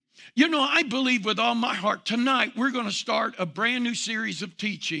You know, I believe with all my heart tonight we're going to start a brand new series of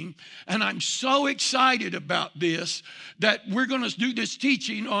teaching, and I'm so excited about this that we're going to do this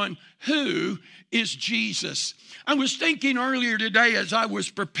teaching on who is Jesus. I was thinking earlier today as I was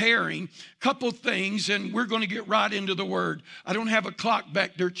preparing a couple things, and we're going to get right into the Word. I don't have a clock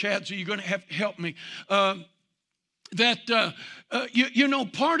back there, Chad, so you're going to have to help me. You know,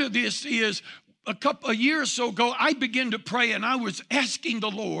 part of this is a year or so ago, I began to pray, and I was asking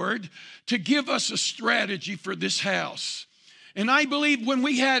the Lord to give us a strategy for this house. And I believe when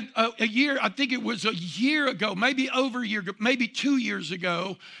we had a year, I think it was a year ago, maybe over a year, maybe 2 years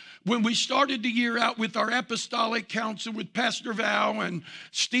ago, when we started the year out with our apostolic council with Pastor Val and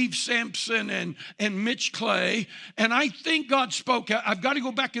Steve Sampson and Mitch Clay, and I think God spoke. I've got to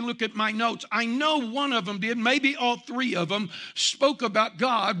go back and look at my notes. I know one of them did, maybe all three of them spoke about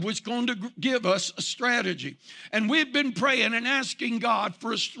God was going to give us a strategy. And we've been praying and asking God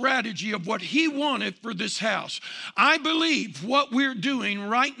for a strategy of what He wanted for this house. I believe what we're doing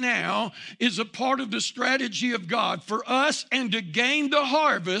right now is a part of the strategy of God for us and to gain the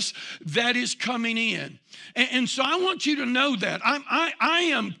harvest that is coming in. And so I want you to know that. I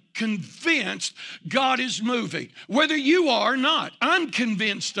am convinced God is moving. Whether you are or not, I'm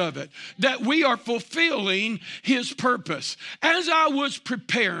convinced of it, that we are fulfilling His purpose. As I was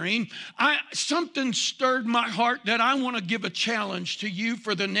preparing, something stirred my heart that I want to give a challenge to you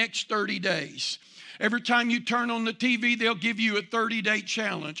for the next 30 days. Every time you turn on the TV, they'll give you a 30-day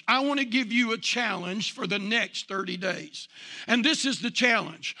challenge. I want to give you a challenge for the next 30 days. And this is the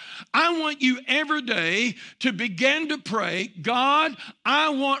challenge. I want you every day to begin to pray, God, I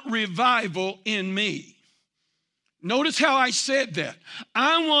want revival in me. Notice how I said that.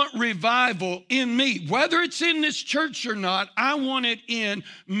 I want revival in me. Whether it's in this church or not, I want it in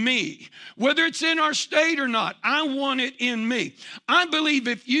me. Whether it's in our state or not, I want it in me. I believe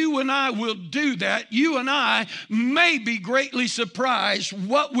if you and I will do that, you and I may be greatly surprised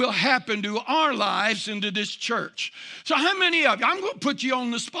what will happen to our lives and to this church. So how many of you, I'm going to put you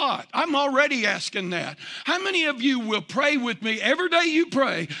on the spot. I'm already asking that. How many of you will pray with me every day you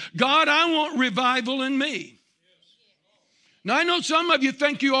pray, God, I want revival in me? Now, I know some of you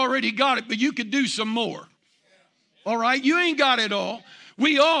think you already got it, but you could do some more. All right? You ain't got it all.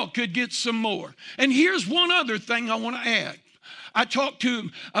 We all could get some more. And here's one other thing I want to add. I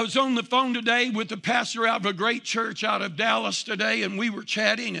was on the phone today with the pastor out of a great church out of Dallas today, and we were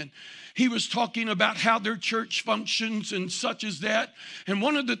chatting, and he was talking about how their church functions and such as that. And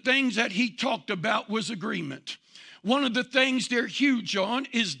one of the things that he talked about was agreement. One of the things they're huge on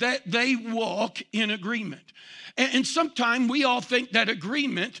is that they walk in agreement. And sometimes we all think that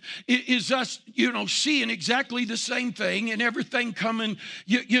agreement is us, seeing exactly the same thing and everything coming,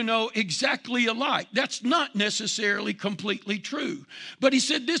 exactly alike. That's not necessarily completely true. But he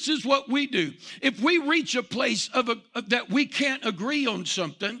said, this is what we do. If we reach a place that we can't agree on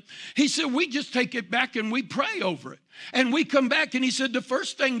something, he said, we just take it back and we pray over it. And we come back, and he said, the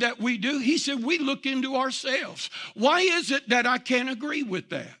first thing that we do, he said, we look into ourselves. Why is it that I can't agree with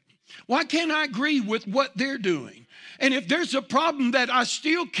that? Why can't I agree with what they're doing? And if there's a problem that I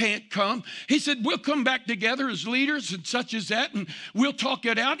still can't come, he said, we'll come back together as leaders and such as that, and we'll talk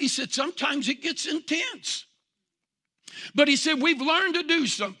it out. He said, sometimes it gets intense. But he said, we've learned to do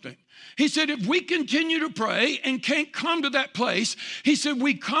something. He said, if we continue to pray and can't come to that place, he said,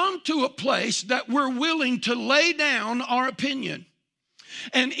 we come to a place that we're willing to lay down our opinion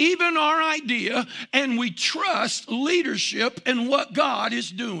and even our idea, and we trust leadership and what God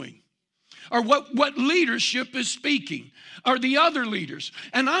is doing. Or what leadership is speaking, or the other leaders.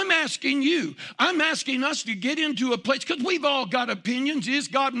 And I'm asking us to get into a place, because we've all got opinions. Is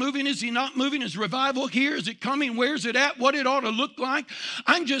God moving? Is He not moving? Is revival here? Is it coming? Where's it at? What it ought to look like?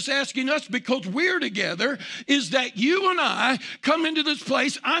 I'm just asking us, because we're together, is that you and I come into this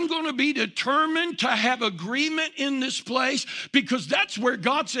place. I'm going to be determined to have agreement in this place, because that's where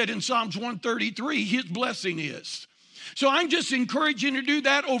God said in Psalms 133, His blessing is. So I'm just encouraging you to do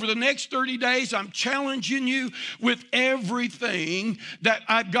that over the next 30 days. I'm challenging you with everything that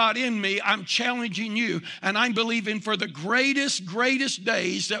I've got in me. I'm challenging you, and I'm believing for the greatest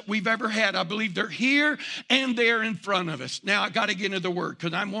days that we've ever had. I believe they're here and they're in front of us. Now, I got to get into the Word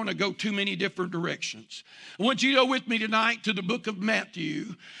because I want to go too many different directions. I want you to go with me tonight to the book of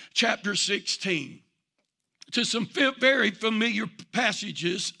Matthew, chapter 16, to some very familiar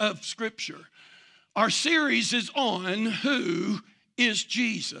passages of Scripture. Our series is on who is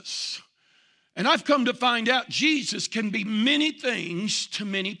Jesus. And I've come to find out Jesus can be many things to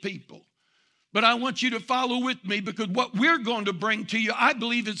many people. But I want you to follow with me, because what we're going to bring to you, I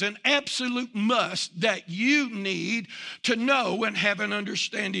believe, is an absolute must that you need to know and have an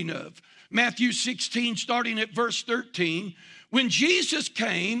understanding of. Matthew 16, starting at verse 13. When Jesus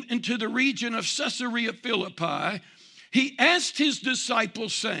came into the region of Caesarea Philippi, he asked his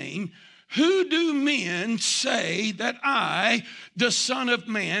disciples, saying, "Who do men say that I, the Son of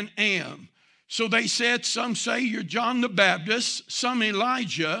Man, am?" So they said, "Some say you're John the Baptist, some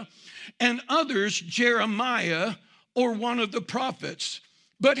Elijah, and others Jeremiah or one of the prophets."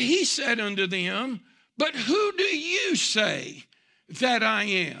 But he said unto them, "But who do you say that I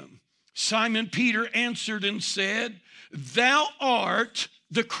am?" Simon Peter answered and said, "Thou art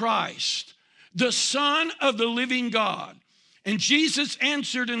the Christ, the Son of the living God." And Jesus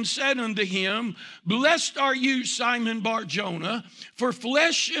answered and said unto him, "Blessed are you, Simon Bar-Jonah, for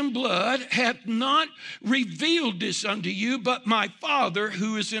flesh and blood hath not revealed this unto you, but my Father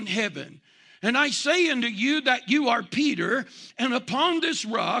who is in heaven. And I say unto you that you are Peter, and upon this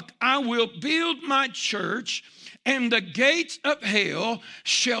rock I will build my church, and the gates of hell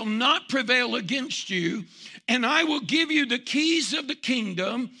shall not prevail against you. And I will give you the keys of the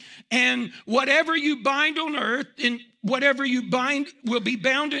kingdom, and whatever you bind on earth, and whatever you bind will be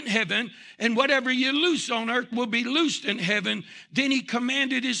bound in heaven, and whatever you loose on earth will be loosed in heaven." Then he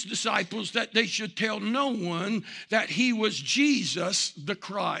commanded his disciples that they should tell no one that he was Jesus the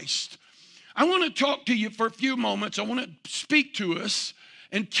Christ. I want to talk to you for a few moments. I want to speak to us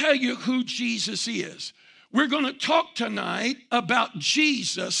and tell you who Jesus is. We're going to talk tonight about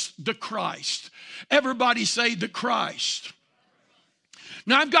Jesus the Christ. Everybody say the Christ.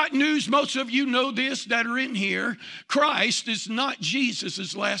 Now, I've got news. Most of you know this that are in here. Christ is not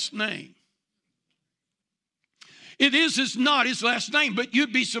Jesus' last name. It is not his last name, but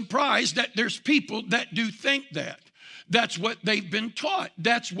you'd be surprised that there's people that do think that. That's what they've been taught.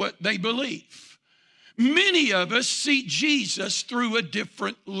 That's what they believe. Many of us see Jesus through a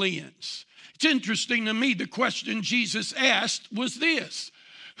different lens. It's interesting to me, the question Jesus asked was this: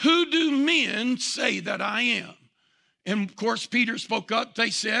 "Who do men say that I am?" And of course, Peter spoke up. They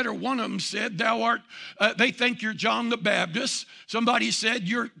said, or one of them said, "Thou art," they think you're John the Baptist. Somebody said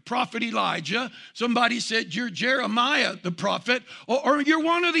you're prophet Elijah. Somebody said you're Jeremiah the prophet, or you're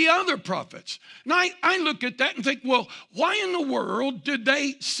one of the other prophets. And I look at that and think, well, why in the world did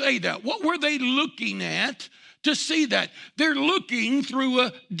they say that? What were they looking at to see that? They're looking through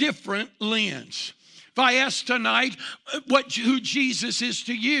a different lens. If I ask tonight who Jesus is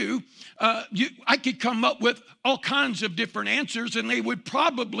to you, I could come up with all kinds of different answers, and they would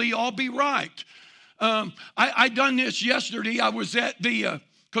probably all be right. I done this yesterday. I was at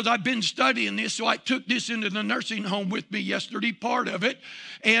because I've been studying this, so I took this into the nursing home with me yesterday, part of it.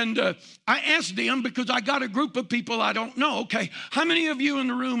 And I asked them, because I got a group of people I don't know. Okay, how many of you in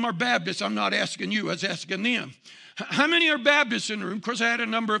the room are Baptists? I'm not asking you, I was asking them. How many are Baptists in the room? Of course, I had a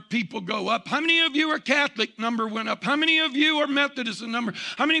number of people go up. How many of you are Catholic? Number went up. How many of you are Methodist? Number.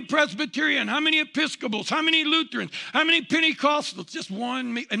 How many Presbyterian? How many Episcopals? How many Lutherans? How many Pentecostals? Just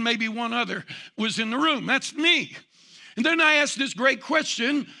one, and maybe one other was in the room. That's me. And then I asked this great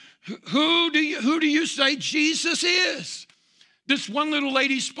question: who do you say Jesus is? This one little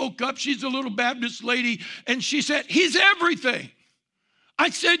lady spoke up. She's a little Baptist lady, and she said, "He's everything." I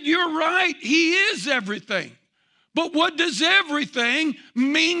said, "You're right. He is everything. But what does everything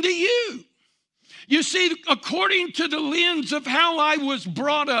mean to you?" You see, according to the lens of how I was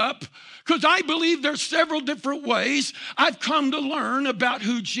brought up, because I believe there's several different ways I've come to learn about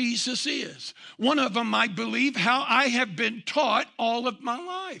who Jesus is. One of them, I believe, how I have been taught all of my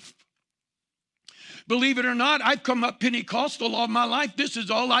life. Believe it or not, I've come up Pentecostal all my life. This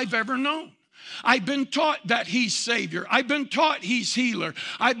is all I've ever known. I've been taught that he's Savior. I've been taught he's healer.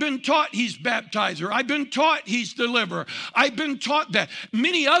 I've been taught he's baptizer. I've been taught he's deliverer. I've been taught that.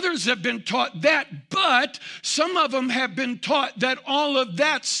 Many others have been taught that, but some of them have been taught that all of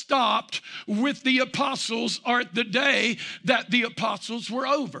that stopped with the apostles, or the day that the apostles were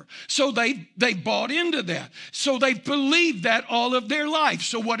over. So they bought into that. So they believed that all of their life.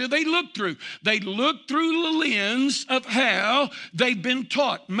 So what do they look through? They look through the lens of how they've been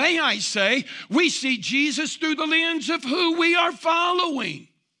taught. May I say, we see Jesus through the lens of who we are following.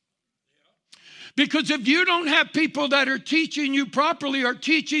 Because if you don't have people that are teaching you properly, or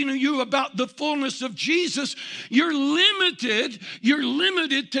teaching you about the fullness of Jesus, you're limited. You're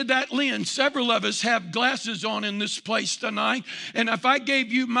limited to that lens. Several of us have glasses on in this place tonight. And if I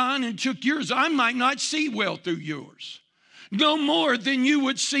gave you mine and took yours, I might not see well through yours. No more than you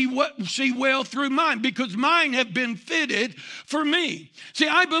would see well through mine, because mine have been fitted for me. See,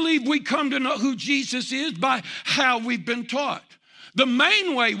 I believe we come to know who Jesus is by how we've been taught. The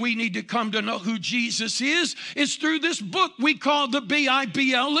main way we need to come to know who Jesus is through this book we call the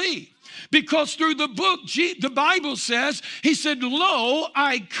Bible. Because through the book, the Bible says, he said, lo,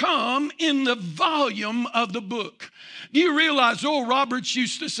 I come in the volume of the book. Do you realize, Oral Roberts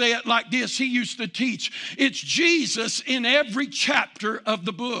used to say it like this. He used to teach, it's Jesus in every chapter of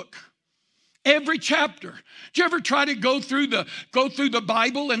the book. Every chapter. Did you ever try to go through the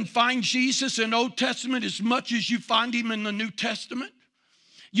Bible and find Jesus in Old Testament as much as you find him in the New Testament?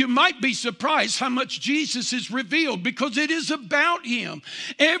 You might be surprised how much Jesus is revealed because it is about him.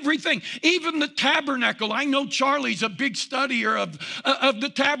 Everything, even the tabernacle. I know Charlie's a big studier of the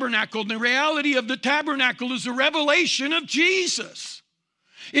tabernacle. The reality of the tabernacle is a revelation of Jesus.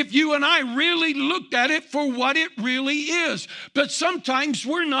 If you and I really looked at it for what it really is. But sometimes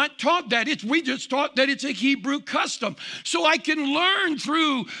we're not taught that. We just taught that it's a Hebrew custom. So I can learn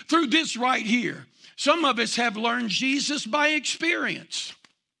through this right here. Some of us have learned Jesus by experience.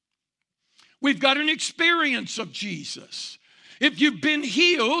 We've got an experience of Jesus. If you've been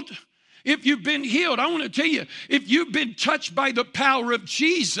healed, I want to tell you, if you've been touched by the power of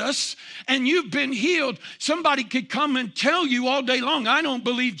Jesus and you've been healed, somebody could come and tell you all day long, I don't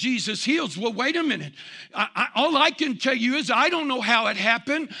believe Jesus heals. Well, wait a minute. All I can tell you is I don't know how it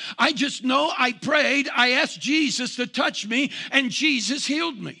happened. I just know I prayed, I asked Jesus to touch me, and Jesus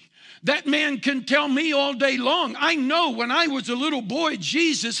healed me. That man can tell me all day long. I know when I was a little boy,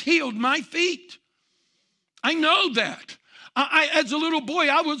 Jesus healed my feet. I know that. As a little boy,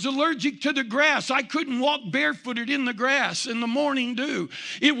 I was allergic to the grass. I couldn't walk barefooted in the grass in the morning dew.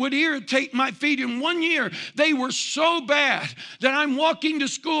 It would irritate my feet. In 1 year, they were so bad that I'm walking to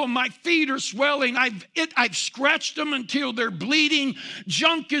school and my feet are swelling. I've scratched them until they're bleeding.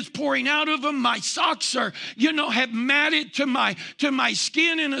 Junk is pouring out of them. My socks are, have matted to my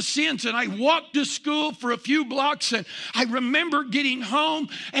skin in a sense. And I walked to school for a few blocks, and I remember getting home,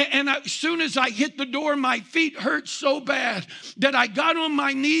 and as soon as I hit the door, my feet hurt so bad that I got on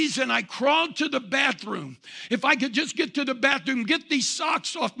my knees and I crawled to the bathroom. If I could just get to the bathroom, get these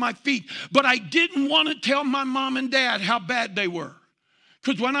socks off my feet. But I didn't want to tell my mom and dad how bad they were.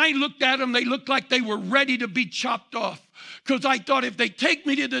 Because when I looked at them, they looked like they were ready to be chopped off. Because I thought if they take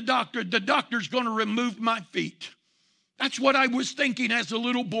me to the doctor's going to remove my feet. That's what I was thinking as a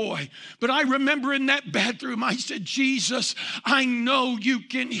little boy. But I remember in that bathroom, I said, Jesus, I know you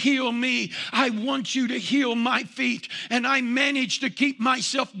can heal me. I want you to heal my feet. And I managed to keep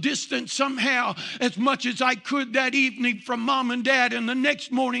myself distant somehow as much as I could that evening from mom and dad. And the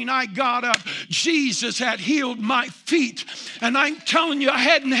next morning I got up. Jesus had healed my feet. And I'm telling you, I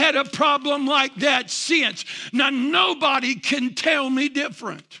hadn't had a problem like that since. Now, nobody can tell me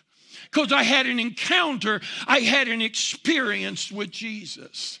different. Because I had an encounter, I had an experience with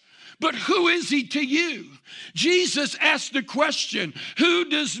Jesus. But who is he to you? Jesus asked the question, who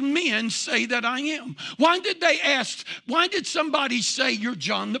does men say that I am? Why did somebody say you're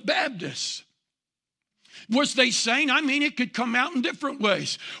John the Baptist? Was they saying, it could come out in different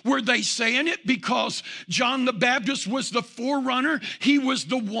ways. Were they saying it because John the Baptist was the forerunner? He was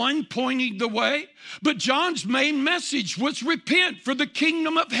the one pointing the way. But John's main message was repent, for the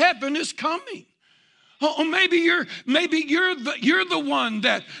kingdom of heaven is coming. Oh, maybe you're the one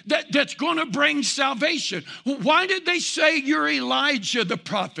that's going to bring salvation. Why did they say you're Elijah the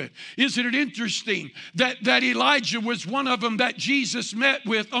prophet? Isn't it interesting that Elijah was one of them that Jesus met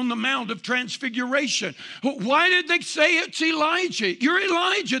with on the Mount of Transfiguration? Why did they say it's Elijah? You're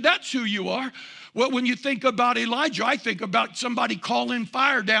Elijah. That's who you are. Well, when you think about Elijah, I think about somebody calling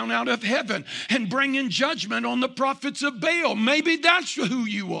fire down out of heaven and bringing judgment on the prophets of Baal. Maybe that's who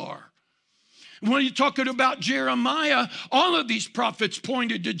you are. When you're talking about Jeremiah, all of these prophets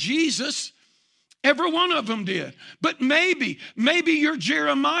pointed to Jesus. Every one of them did. But maybe you're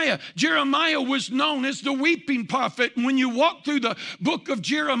Jeremiah. Jeremiah was known as the weeping prophet. And when you walk through the book of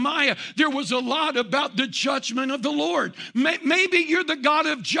Jeremiah, there was a lot about the judgment of the Lord. Maybe you're the God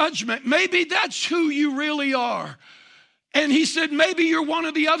of judgment. Maybe that's who you really are. And he said, maybe you're one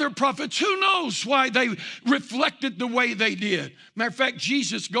of the other prophets. Who knows why they reflected the way they did? Matter of fact,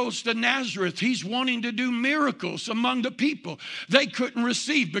 Jesus goes to Nazareth. He's wanting to do miracles among the people. They couldn't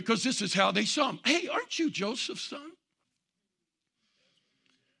receive because this is how they saw him. Hey, aren't you Joseph's son?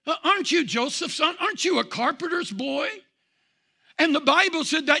 Aren't you Joseph's son? Aren't you a carpenter's boy? And the Bible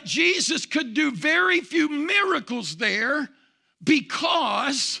said that Jesus could do very few miracles there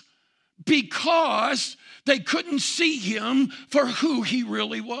because they couldn't see him for who he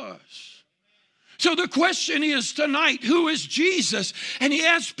really was. So the question is tonight, who is Jesus? And he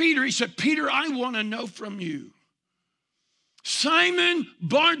asked Peter, he said, Peter, I want to know from you. Simon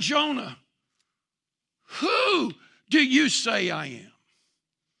Bar-Jonah, who do you say I am?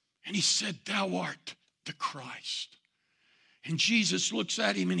 And he said, thou art the Christ. And Jesus looks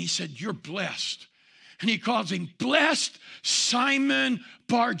at him and he said, you're blessed. And he calls him, blessed Simon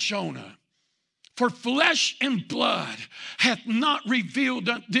Bar-Jonah. For flesh and blood hath not revealed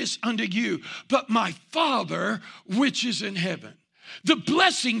this unto you, but my Father which is in heaven. The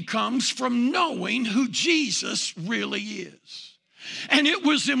blessing comes from knowing who Jesus really is. And it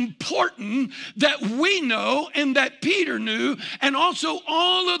was important that we know and that Peter knew, and also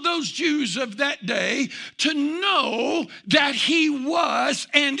all of those Jews of that day, to know that he was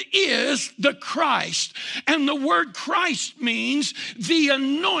and is the Christ. And the word Christ means the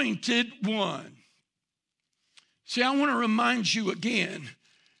anointed one. See, I want to remind you again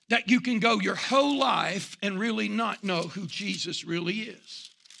that you can go your whole life and really not know who Jesus really is,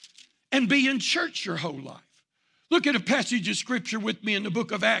 and be in church your whole life. Look at a passage of scripture with me in the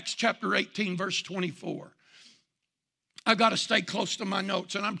book of Acts, chapter 18, verse 24. I got to stay close to my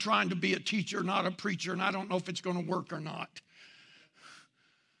notes, and I'm trying to be a teacher, not a preacher, and I don't know if it's going to work or not.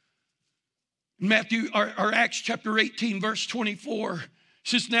 Acts chapter 18, verse 24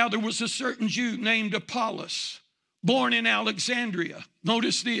 says, now there was a certain Jew named Apollos, born in Alexandria.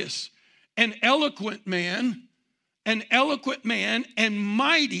 Notice this, an eloquent man and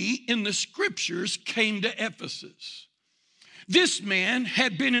mighty in the scriptures, came to Ephesus. This man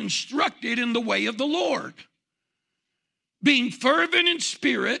had been instructed in the way of the Lord. Being fervent in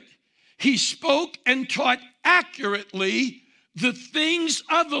spirit, he spoke and taught accurately the things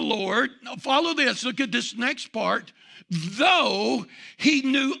of the Lord. Now follow this, look at this next part. Though he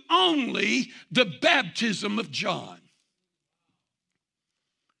knew only the baptism of John.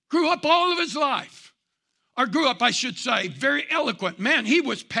 Grew up all of his life. Or grew up, I should say, very eloquent. Man, he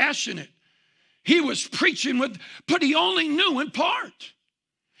was passionate. He was preaching but he only knew in part.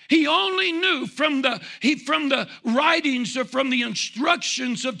 He only knew from the writings or from the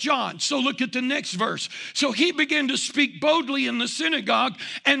instructions of John. So look at the next verse. So he began to speak boldly in the synagogue,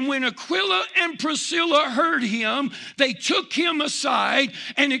 and when Aquila and Priscilla heard him, they took him aside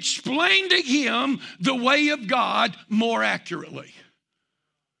and explained to him the way of God more accurately.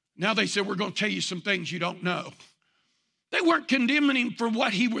 Now they said, we're going to tell you some things you don't know. They weren't condemning him for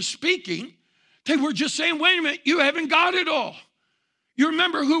what he was speaking. They were just saying, wait a minute, you haven't got it all. You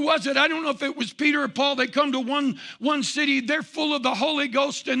remember, who was it? I don't know if it was Peter or Paul. They come to one city. They're full of the Holy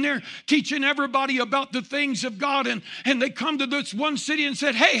Ghost, and they're teaching everybody about the things of God. And they come to this one city and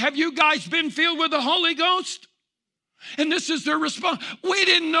said, hey, have you guys been filled with the Holy Ghost? And this is their response. We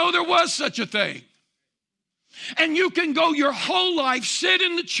didn't know there was such a thing. And you can go your whole life, sit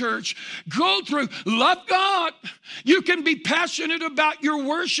in the church, go through, love God. You can be passionate about your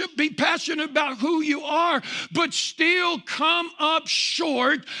worship, be passionate about who you are, but still come up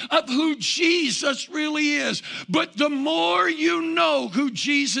short of who Jesus really is. But the more you know who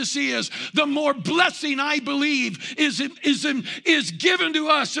Jesus is, the more blessing, I believe, is given to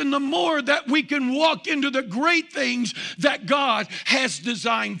us, and the more that we can walk into the great things that God has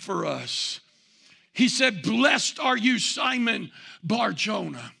designed for us. He said, blessed are you, Simon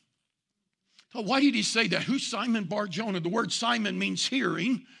Bar-Jonah. So why did he say that? Who's Simon Bar-Jonah? The word Simon means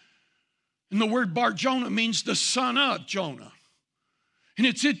hearing, and the word Bar-Jonah means the son of Jonah. And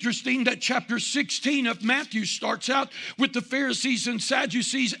it's interesting that chapter 16 of Matthew starts out with the Pharisees and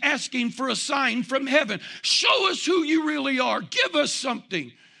Sadducees asking for a sign from heaven. Show us who you really are. Give us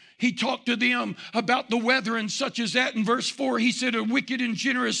something. He talked to them about the weather and such as that. In verse 4, he said, a wicked and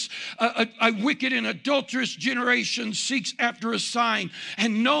adulterous generation seeks after a sign,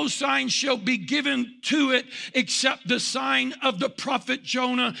 and no sign shall be given to it except the sign of the prophet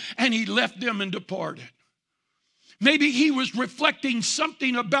Jonah. And he left them and departed. Maybe he was reflecting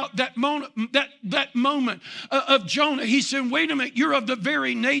something about that moment of Jonah. He said, wait a minute, you're of the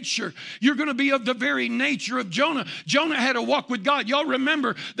very nature. You're going to be of the very nature of Jonah. Jonah had a walk with God. Y'all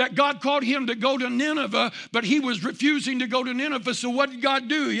remember that God called him to go to Nineveh, but he was refusing to go to Nineveh. So what did God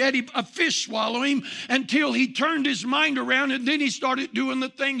do? He had a fish swallow him until he turned his mind around, and then he started doing the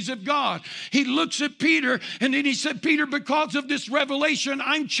things of God. He looks at Peter, and then he said, Peter, because of this revelation,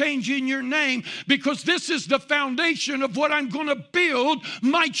 I'm changing your name, because this is the foundation of what I'm going to build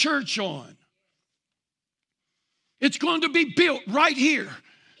my church on. It's going to be built right here.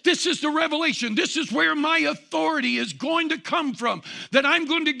 This is the revelation. This is where my authority is going to come from. That I'm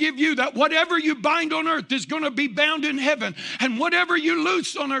going to give you that whatever you bind on earth is going to be bound in heaven. And whatever you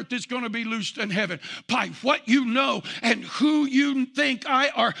loose on earth is going to be loosed in heaven. By what you know and who you think I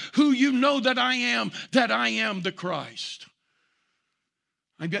are, who you know that I am the Christ.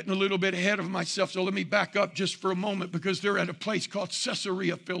 I'm getting a little bit ahead of myself, so let me back up just for a moment, because they're at a place called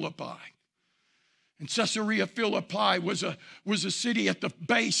Caesarea Philippi. And Caesarea Philippi was a city at the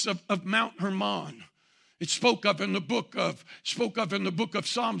base of Mount Hermon. It spoke of in the book of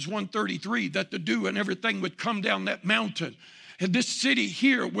Psalms 133 that the dew and everything would come down that mountain. And this city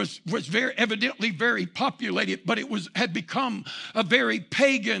here was very evidently very populated, but it had become a very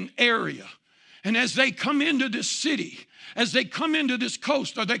pagan area. And as they come into this city, as they come into this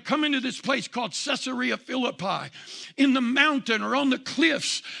coast, or they come into this place called Caesarea Philippi, in the mountain or on the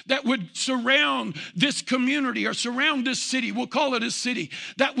cliffs that would surround this community or surround this city, we'll call it a city,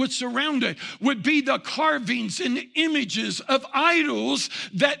 that would surround it, would be the carvings and the images of idols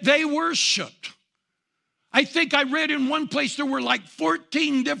that they worshiped. I think I read in one place there were like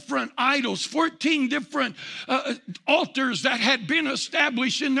 14 different idols, 14 different altars that had been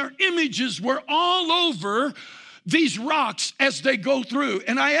established, and their images were all over these rocks as they go through.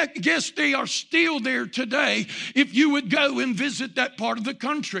 And I guess they are still there today if you would go and visit that part of the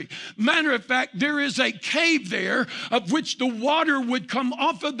country. Matter of fact, there is a cave there of which the water would come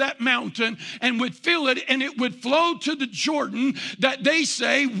off of that mountain and would fill it, and it would flow to the Jordan, that they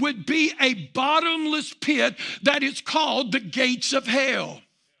say would be a bottomless pit that is called the gates of hell.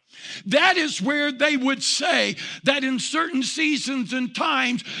 That is where they would say that in certain seasons and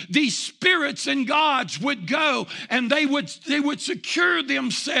times, these spirits and gods would go, and they would secure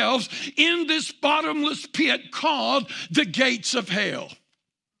themselves in this bottomless pit called the gates of hell.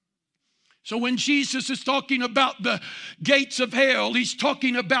 So when Jesus is talking about the gates of hell, he's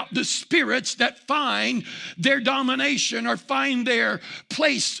talking about the spirits that find their domination or find their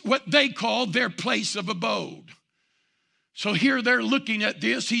place, what they call their place of abode. So here they're looking at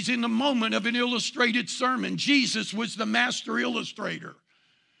this. He's in the moment of an illustrated sermon. Jesus was the master illustrator.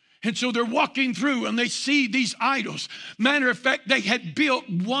 And so they're walking through and they see these idols. Matter of fact, they had built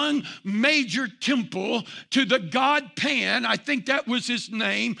one major temple to the god Pan, I think that was his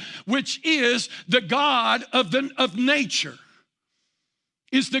name, which is the god of nature.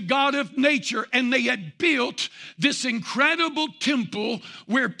 Is the God of nature, and they had built this incredible temple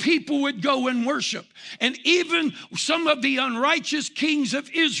where people would go and worship. And even some of the unrighteous kings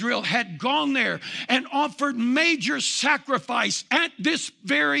of Israel had gone there and offered major sacrifice at this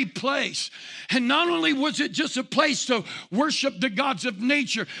very place. And not only was it just a place to worship the gods of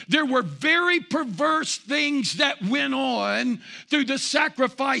nature, there were very perverse things that went on through the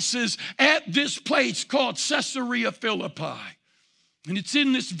sacrifices at this place called Caesarea Philippi. And it's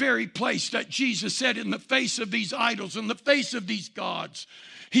in this very place that Jesus said, in the face of these idols, in the face of these gods,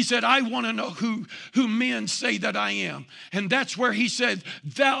 he said, I want to know who men say that I am. And that's where he said,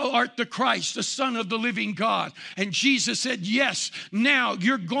 thou art the Christ, the Son of the living God. And Jesus said, yes, now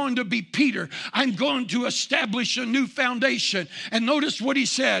you're going to be Peter. I'm going to establish a new foundation. And notice what he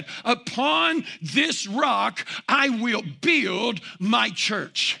said, upon this rock I will build my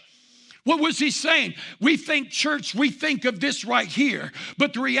church. What was he saying? We think church, we think of this right here.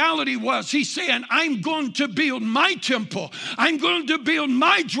 But the reality was, he's saying, I'm going to build my temple. I'm going to build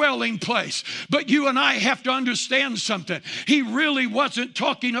my dwelling place. But you and I have to understand something. He really wasn't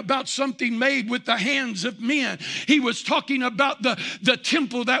talking about something made with the hands of men. He was talking about the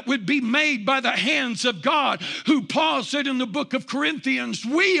temple that would be made by the hands of God, who Paul said in the book of Corinthians,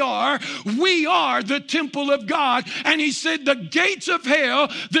 we are the temple of God. And he said, the gates of hell,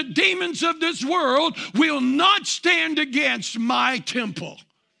 the demons of this world will not stand against my temple.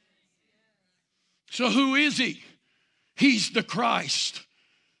 So who is he? He's the Christ.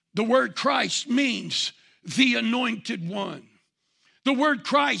 The word Christ means the anointed one. The word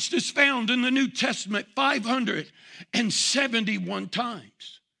Christ is found in the New Testament 571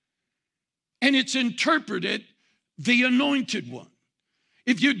 times. And it's interpreted the anointed one.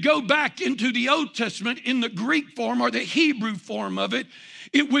 If you'd go back into the Old Testament in the Greek form or the Hebrew form of it,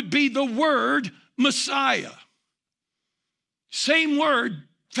 it would be the word Messiah. Same word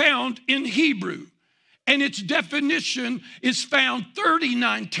found in Hebrew. And its definition is found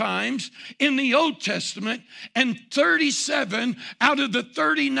 39 times in the Old Testament, and 37 out of the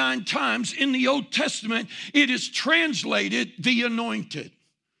 39 times in the Old Testament, it is translated the anointed.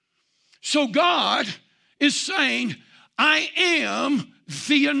 So God is saying, I am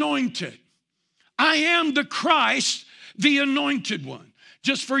the anointed. I am the Christ, the anointed one.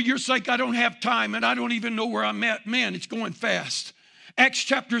 Just for your sake, I don't have time, and I don't even know where I'm at. Man, it's going fast. Acts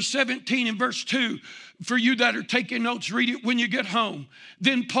chapter 17 and verse 2. For you that are taking notes, read it when you get home.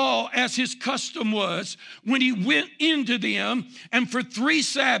 Then Paul, as his custom was, when he went into them and for 3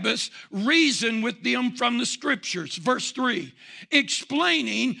 Sabbaths reasoned with them from the scriptures. Verse 3,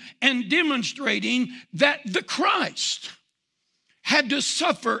 explaining and demonstrating that the Christ had to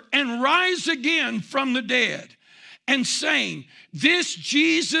suffer and rise again from the dead, and saying, this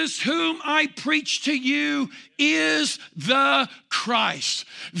Jesus whom I preach to you is the Christ,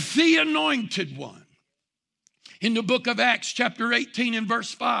 the anointed one. In the book of Acts chapter 18 and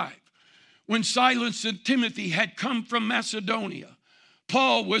verse 5, when Silas and Timothy had come from Macedonia,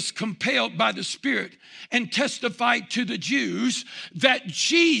 Paul was compelled by the Spirit and testified to the Jews that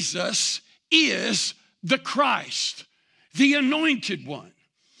Jesus is the Christ, the anointed one.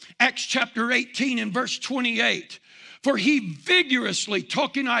 Acts chapter 18 and verse 28, for he vigorously,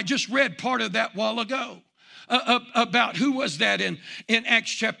 I just read part of that while ago, about who was that in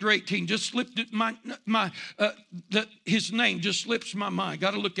Acts chapter 18. Just slipped it, his name just slips my mind.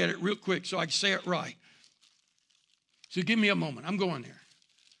 Got to look at it real quick so I can say it right. So give me a moment. I'm going there.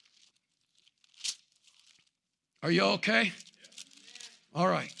 Are you okay? All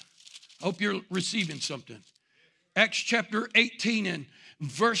right. Hope you're receiving something. Acts chapter 18 and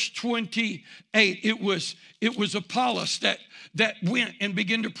verse 28. It was Apollos that went and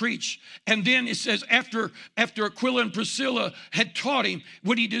began to preach. And then it says after Aquila and Priscilla had taught him,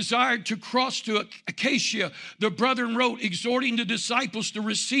 when he desired to cross to Acacia, the brethren wrote, exhorting the disciples to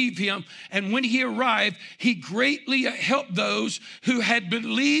receive him. And when he arrived, he greatly helped those who had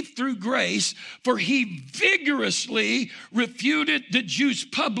believed through grace, for he vigorously refuted the Jews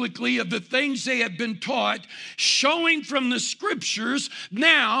publicly of the things they had been taught, showing from the scriptures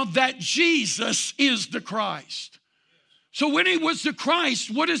now that Jesus is the Christ. So when he was the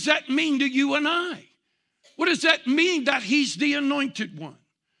Christ, what does that mean to you and I? What does that mean that he's the anointed one?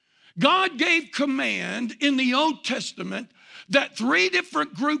 God gave command in the Old Testament that 3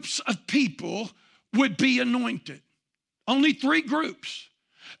 different groups of people would be anointed. Only 3 groups.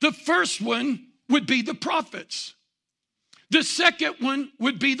 The first one would be the prophets. The second one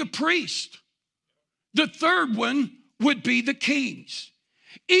would be the priest. The third one would be the kings.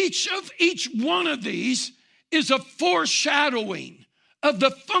 Each one of these is a foreshadowing of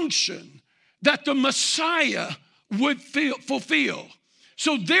the function that the Messiah would fulfill.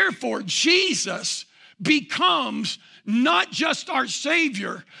 So therefore, Jesus becomes not just our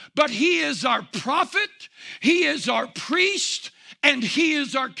Savior, but he is our prophet, he is our priest, and he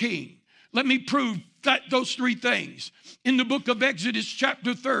is our king. Let me prove that those 3 things. In the book of Exodus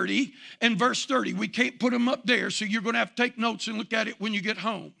chapter 30 and verse 30, we can't put them up there, so you're going to have to take notes and look at it when you get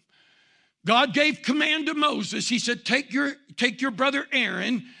home. God gave command to Moses. He said, take your brother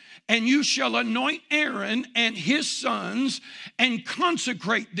Aaron, and you shall anoint Aaron and his sons and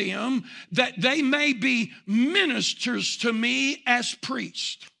consecrate them, that they may be ministers to me as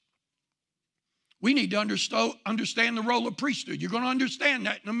priests. We need to understand the role of priesthood. You're going to understand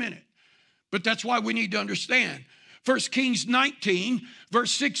that in a minute. But that's why we need to understand. 1 Kings 19,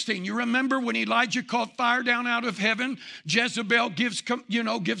 verse 16. You remember when Elijah called fire down out of heaven? Jezebel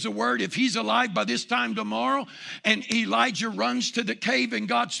gives a word. If he's alive by this time tomorrow, and Elijah runs to the cave and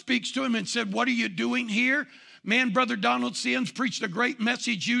God speaks to him and said, what are you doing here? Man, Brother Donald Sims preached a great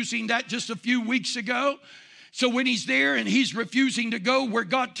message using that just a few weeks ago. So when he's there and he's refusing to go where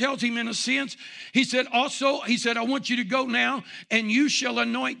God tells him in a sense, he said, I want you to go now, and you shall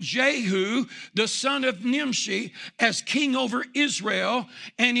anoint Jehu, the son of Nimshi, as king over Israel,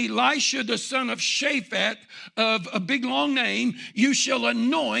 and Elisha, the son of Shaphat, of a big long name, you shall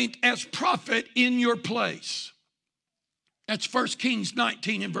anoint as prophet in your place. That's 1 Kings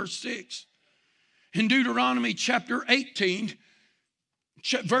 19 and verse 6. In Deuteronomy chapter 18,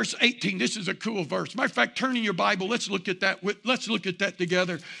 verse 18, this is a cool verse. Matter of fact, turn in your Bible. Let's look at that. Let's look at that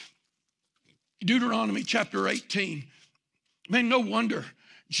together. Deuteronomy chapter 18. Man, no wonder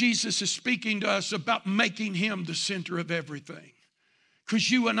Jesus is speaking to us about making him the center of everything.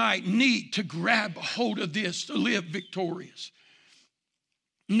 Because you and I need to grab a hold of this to live victorious.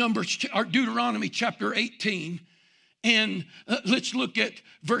 Deuteronomy chapter 18. And let's look at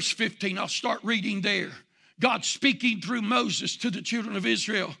verse 15. I'll start reading there. God speaking through Moses to the children of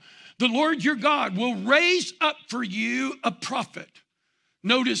Israel. The Lord your God will raise up for you a prophet.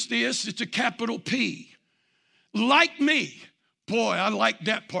 Notice this, it's a capital P. Like me. Boy, I like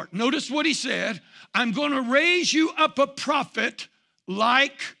that part. Notice what he said. I'm going to raise you up a prophet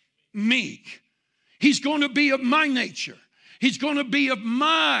like me. He's going to be of my nature. He's going to be of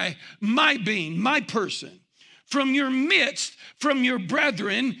my being, my person. From your midst, from your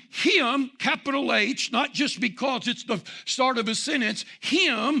brethren, him, capital H, not just because it's the start of a sentence,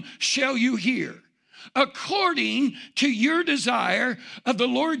 him shall you hear. According to your desire of the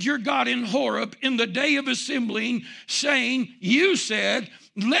Lord your God in Horeb in the day of assembling, saying, you said,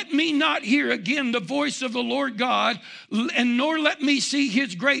 let me not hear again the voice of the Lord God, and nor let me see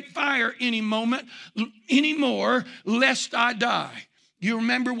his great fire anymore, lest I die. You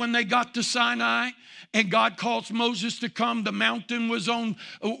remember when they got to Sinai? and God calls Moses to come. The mountain was on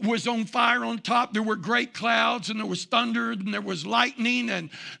fire on top. There were great clouds, and there was thunder, and there was lightning, and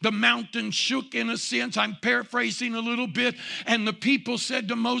the mountain shook in a sense. I'm paraphrasing a little bit. And the people said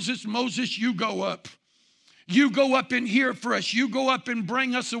to Moses, Moses, you go up. You go up in here for us. You go up and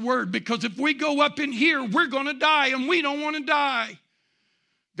bring us a word, because if we go up in here, we're going to die, and we don't want to die.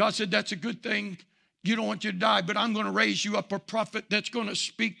 God said, that's a good thing. You don't want you to die, but I'm going to raise you up a prophet that's going to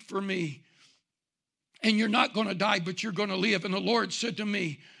speak for me. And you're not going to die, but you're going to live. And the Lord said to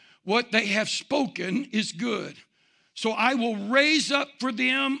me, what they have spoken is good. So I will raise up for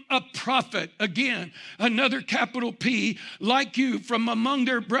them a prophet, again, another capital P, like you from among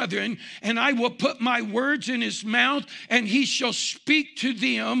their brethren, and I will put my words in his mouth, and he shall speak to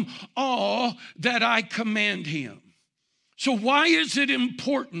them all that I command him. So why is it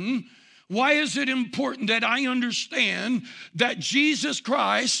important? Why is it important that I understand that Jesus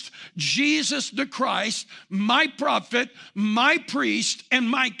Christ, Jesus the Christ, my prophet, my priest, and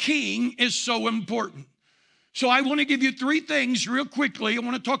my king is so important? So I want to give you three things real quickly. I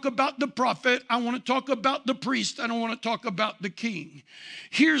want to talk about the prophet. I want to talk about the priest. And I want to talk about the king.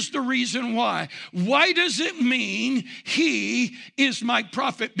 Here's the reason why. Why does it mean he is my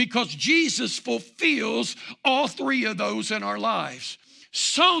prophet? Because Jesus fulfills all three of those in our lives.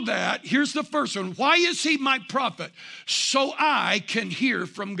 So that, here's the first one. Why is he my prophet? So I can hear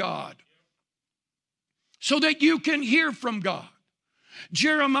from God. So that you can hear from God.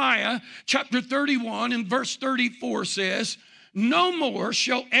 Jeremiah chapter 31 and verse 34 says, no more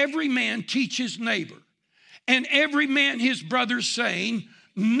shall every man teach his neighbor, and every man his brother, saying,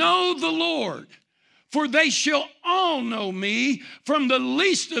 know the Lord. For they shall all know me, from the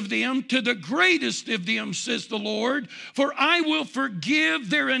least of them to the greatest of them, says the Lord. For I will forgive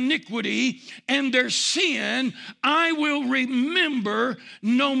their iniquity, and their sin I will remember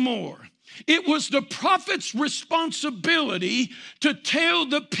no more. It was the prophet's responsibility to tell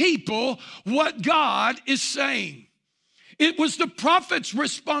the people what God is saying. It was the prophet's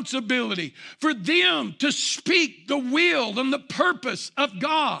responsibility for them to speak the will and the purpose of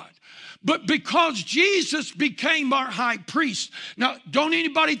God. But because Jesus became our high priest, now don't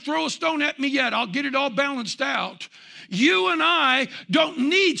anybody throw a stone at me yet. I'll get it all balanced out. You and I don't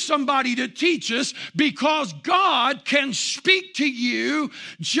need somebody to teach us, because God can speak to you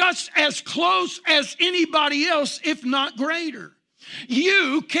just as close as anybody else, if not greater.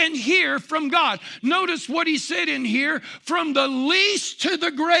 You can hear from God. Notice what he said in here, from the least to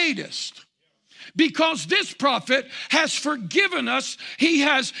the greatest. Because this prophet has forgiven us. He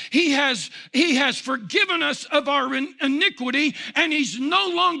has forgiven us of our iniquity, and he's no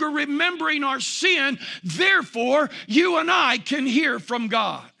longer remembering our sin. Therefore, you and I can hear from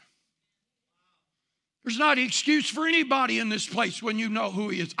God. There's not an excuse for anybody in this place when you know who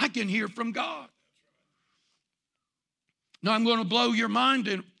he is. I can hear from God. Now, I'm going to blow your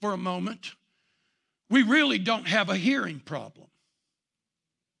mind for a moment. We really don't have a hearing problem.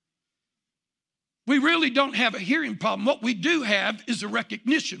 We really don't have a hearing problem. What we do have is a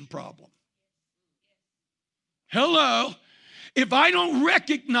recognition problem. Hello. If I don't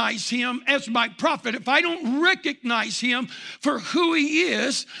recognize him as my prophet, if I don't recognize him for who he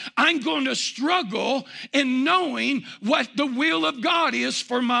is, I'm going to struggle in knowing what the will of God is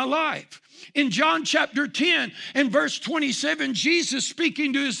for my life. In John chapter 10 and verse 27, Jesus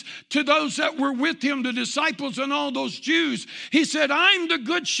speaking to those that were with him, the disciples and all those Jews, he said, I'm the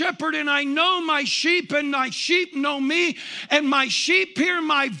good shepherd, and I know my sheep, and my sheep know me, and my sheep hear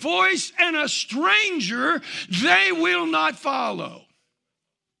my voice, and a stranger they will not follow.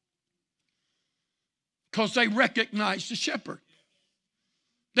 Because they recognize the shepherd.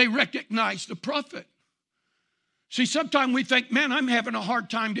 They recognize the prophet. See, sometimes we think, man, I'm having a hard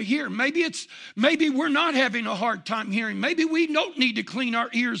time to hear. Maybe we're not having a hard time hearing. Maybe we don't need to clean our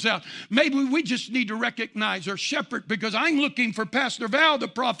ears out. Maybe we just need to recognize our shepherd, because I'm looking for Pastor Val, the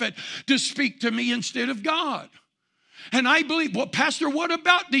prophet, to speak to me instead of God. And I believe, well, Pastor, what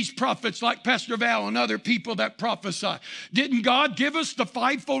about these prophets like Pastor Val and other people that prophesy? Didn't God give us the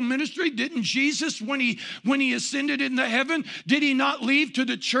fivefold ministry? Didn't Jesus, when he ascended into heaven, did he not leave to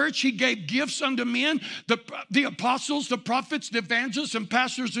the church? He gave gifts unto men, the apostles, the prophets, the evangelists, and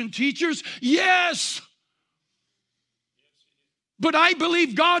pastors and teachers. Yes. But I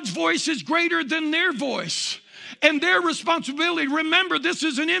believe God's voice is greater than their voice. And their responsibility. Remember, this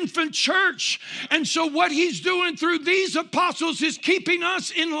is an infant church. And so what he's doing through these apostles is keeping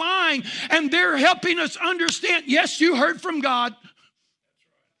us in line. And they're helping us understand, yes, you heard from God.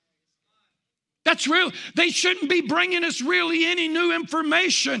 That's real. They shouldn't be bringing us really any new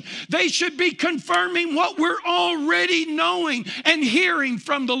information. They should be confirming what we're already knowing and hearing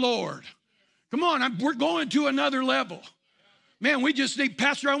from the Lord. Come on, we're going to another level. Man, we just need,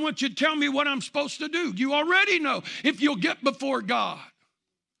 Pastor, I want you to tell me what I'm supposed to do. You already know if you'll get before God.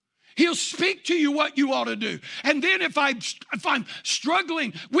 He'll speak to you what you ought to do. And then if I'm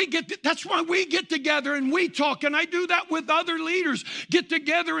struggling, that's why we get together and we talk. And I do that with other leaders. Get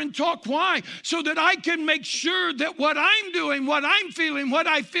together and talk. Why? So that I can make sure that what I'm doing, what I'm feeling, what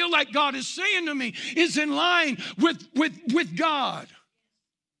I feel like God is saying to me is in line with God.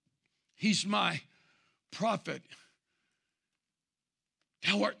 He's my prophet.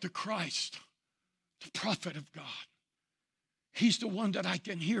 Thou art the Christ, the prophet of God. He's the one that I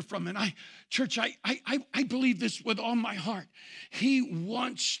can hear from. And church, I believe this with all my heart. He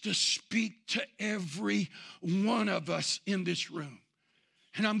wants to speak to every one of us in this room.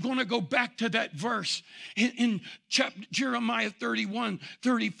 And I'm going to go back to that verse in Jeremiah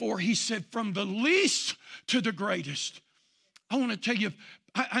 31:34. He said, from the least to the greatest. I want to tell you,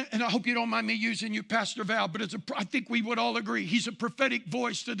 and I hope you don't mind me using you, Pastor Val, but I think we would all agree, he's a prophetic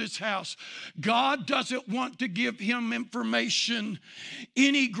voice to this house. God doesn't want to give him information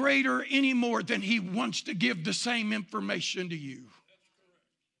any greater, any more than he wants to give the same information to you.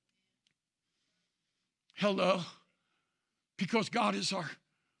 Hello? Because God is our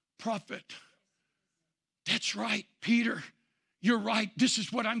prophet. That's right, Peter. You're right. This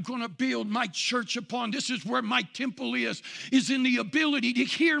is what I'm going to build my church upon. This is where my temple is in the ability to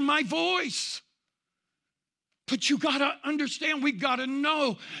hear my voice. But you got to understand, we've got to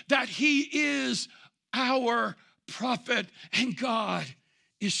know that he is our prophet and God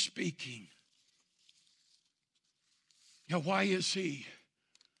is speaking. Now, why is he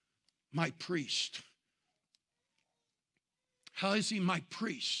my priest? How is he my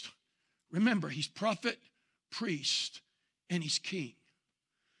priest? Remember, he's prophet, priest, and he's king.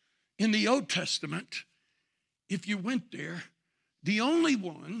 In the Old Testament, if you went there, the only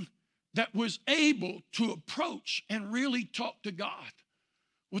one that was able to approach and really talk to God,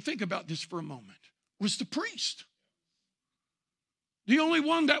 well, think about this for a moment, was the priest. The only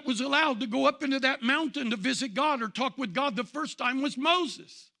one that was allowed to go up into that mountain to visit God or talk with God the first time was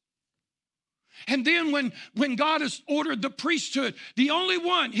Moses. And then when God has ordered the priesthood, the only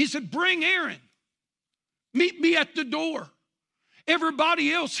one, he said, bring Aaron. Meet me at the door.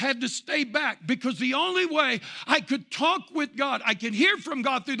 Everybody else had to stay back because the only way I could talk with God, I could hear from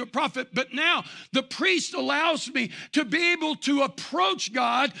God through the prophet, but now the priest allows me to be able to approach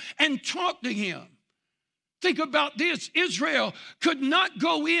God and talk to him. Think about this. Israel could not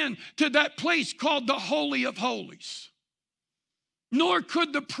go in to that place called the Holy of Holies, nor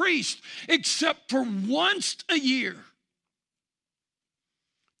could the priest except for once a year.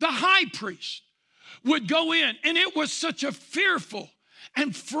 The high priest would go in, and it was such a fearful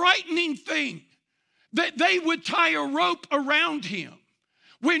and frightening thing that they would tie a rope around him.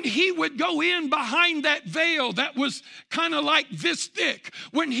 When he would go in behind that veil that was kind of like this thick,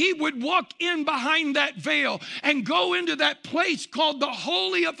 when he would walk in behind that veil and go into that place called the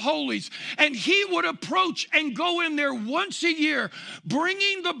Holy of Holies, and he would approach and go in there once a year,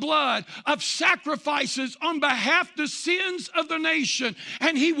 bringing the blood of sacrifices on behalf of the sins of the nation,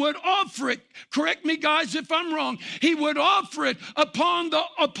 and he would offer it, correct me guys if I'm wrong, he would offer it upon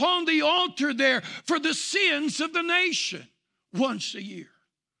the altar there for the sins of the nation once a year.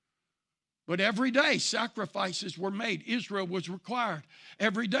 But every day sacrifices were made. Israel was required.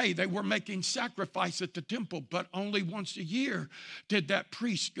 Every day they were making sacrifice at the temple, but only once a year did that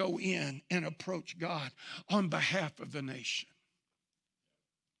priest go in and approach God on behalf of the nation.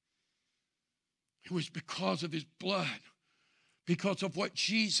 It was because of his blood, because of what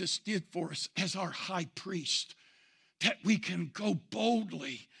Jesus did for us as our high priest, that we can go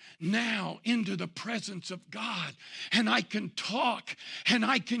boldly now into the presence of God, and I can talk and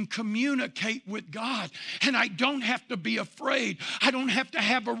I can communicate with God, and I don't have to be afraid. I don't have to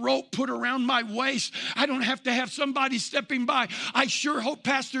have a rope put around my waist. I don't have to have somebody stepping by. I sure hope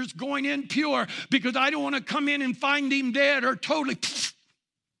Pastor's going in pure, because I don't want to come in and find him dead or totally.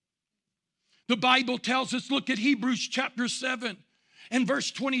 The Bible tells us, look at Hebrews chapter 7. In verse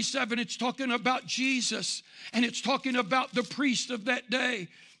 27, it's talking about Jesus, and it's talking about the priest of that day.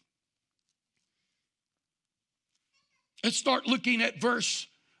 Let's start looking at verse,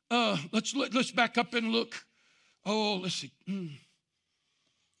 let's back up and look. Oh, let's see.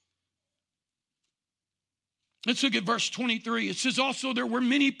 Let's look at verse 23. It says, also there were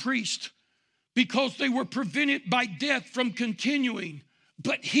many priests because they were prevented by death from continuing.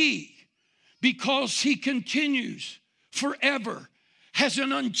 But he, because he continues forever, has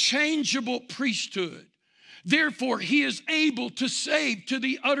an unchangeable priesthood. Therefore, he is able to save to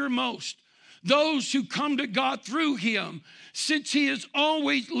the uttermost those who come to God through him, since he has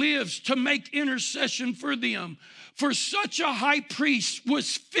always lives to make intercession for them. For such a high priest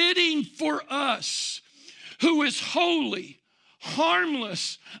was fitting for us, who is holy,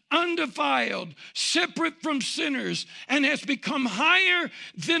 harmless, undefiled, separate from sinners, and has become higher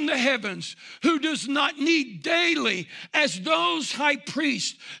than the heavens, who does not need daily, as those high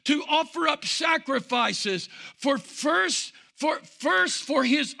priests, to offer up sacrifices first for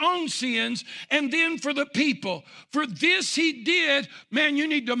his own sins and then for the people. For this he did, man, you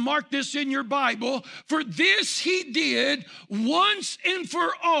need to mark this in your Bible. For this he did once and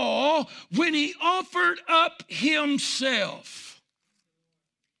for all when he offered up himself.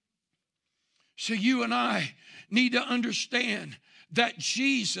 So you and I need to understand that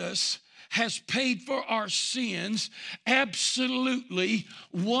Jesus has paid for our sins absolutely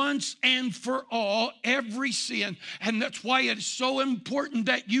once and for all, every sin. And that's why it's so important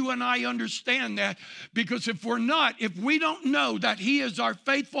that you and I understand that, because if we don't know that he is our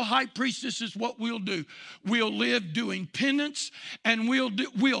faithful high priest, this is what we'll do. We'll live doing penance, and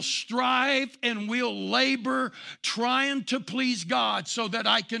we'll strive and we'll labor trying to please God so that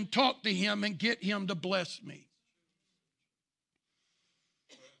I can talk to him and get him to bless me.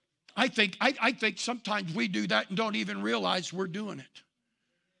 I think sometimes we do that and don't even realize we're doing it.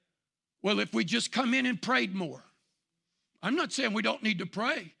 Well, if we just come in and prayed more. I'm not saying we don't need to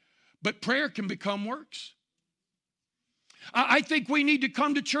pray, but prayer can become works. I think we need to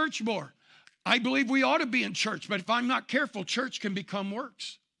come to church more. I believe we ought to be in church, but if I'm not careful, church can become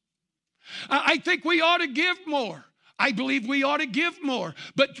works. I think we ought to give more. I believe we ought to give more,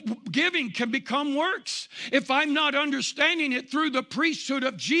 but giving can become works if I'm not understanding it through the priesthood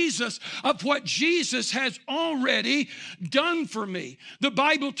of Jesus, of what Jesus has already done for me. The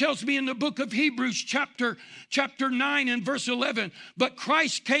Bible tells me in the book of Hebrews chapter 9 and verse 11, but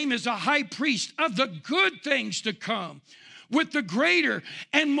Christ came as a high priest of the good things to come, with the greater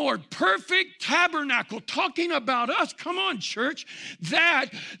and more perfect tabernacle, talking about us. Come on, church.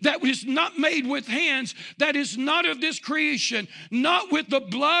 That was not made with hands, that is not of this creation, not with the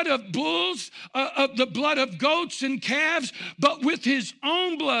blood of bulls, of the blood of goats and calves, but with his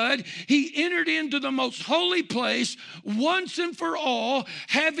own blood, he entered into the most holy place once and for all,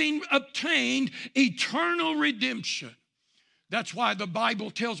 having obtained eternal redemption. That's why the Bible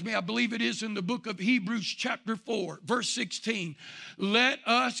tells me, I believe it is in the book of Hebrews chapter 4, verse 16, let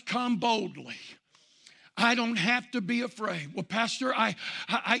us come boldly. I don't have to be afraid. Well, Pastor, I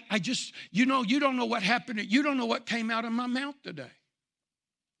just, you don't know what happened. You don't know what came out of my mouth today.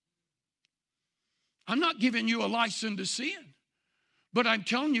 I'm not giving you a license to sin. But I'm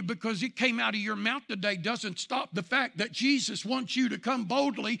telling you, because it came out of your mouth today doesn't stop the fact that Jesus wants you to come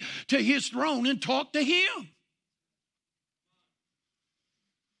boldly to his throne and talk to him.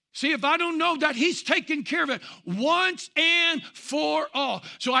 See, if I don't know that he's taken care of it once and for all.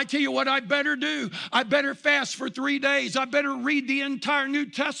 So I tell you what I better do. I better fast for 3 days. I better read the entire New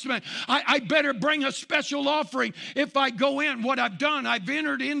Testament. I better bring a special offering. If I go in, what I've done, I've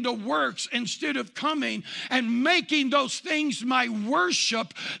entered into works instead of coming and making those things my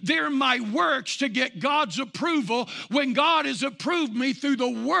worship. They're my works to get God's approval when God has approved me through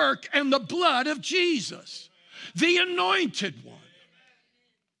the work and the blood of Jesus, the anointed one.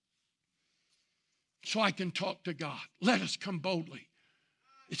 So I can talk to God. Let us come boldly.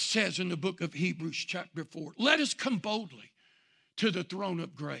 It says in the book of Hebrews chapter 4, let us come boldly to the throne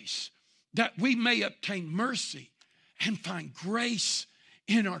of grace, that we may obtain mercy and find grace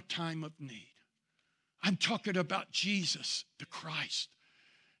in our time of need. I'm talking about Jesus, the Christ,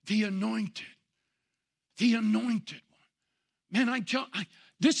 the anointed one. Man,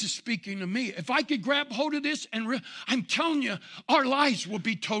 this is speaking to me. If I could grab hold of this, I'm telling you, our lives will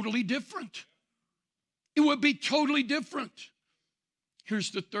be totally different. It would be totally different.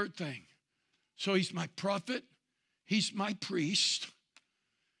 Here's the third thing. So he's my prophet. He's my priest.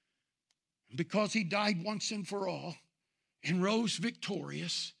 Because he died once and for all and rose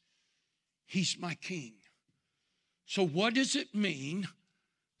victorious, he's my king. So what does it mean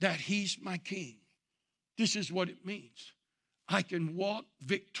that he's my king? This is what it means. I can walk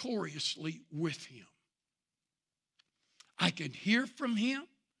victoriously with him. I can hear from him.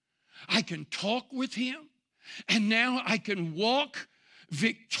 I can talk with him, and now I can walk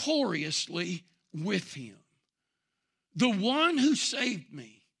victoriously with him. The one who saved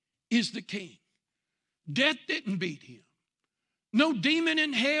me is the king. Death didn't beat him. No demon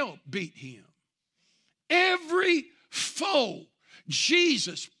in hell beat him. Every foe,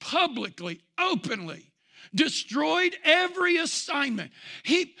 Jesus publicly, openly destroyed every assignment.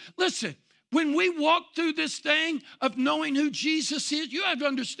 Listen, When we walk through this thing of knowing who Jesus is, you have to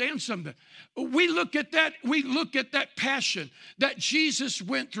understand something. We look at that passion that Jesus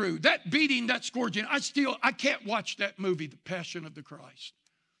went through, that beating, that scourging. I can't watch that movie, The Passion of the Christ.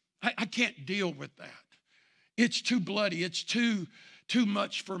 I can't deal with that. It's too bloody. It's too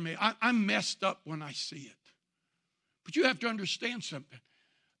much for me. I'm messed up when I see it. But you have to understand something.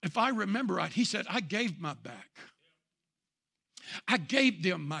 If I remember right, he said, I gave my back. I gave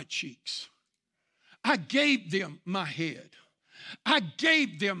them my cheeks. I gave them my head. I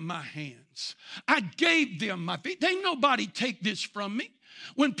gave them my hands. I gave them my feet. Ain't nobody take this from me.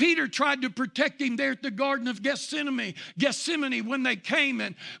 When Peter tried to protect him there at the Garden of Gethsemane, when they came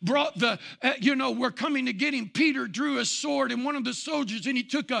and brought we're coming to get him, Peter drew a sword and one of the soldiers, and he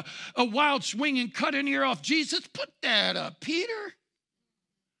took a wild swing and cut an ear off Jesus. Put that up, Peter.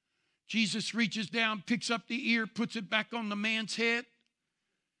 Jesus reaches down, picks up the ear, puts it back on the man's head.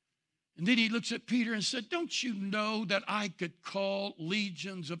 And then he looks at Peter and said, don't you know that I could call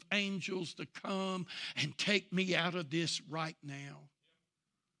legions of angels to come and take me out of this right now?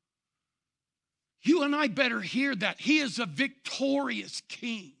 You and I better hear that. He is a victorious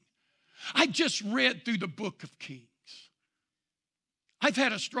king. I just read through the book of Kings. I've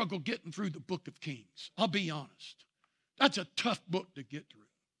had a struggle getting through the book of Kings. I'll be honest. That's a tough book to get through.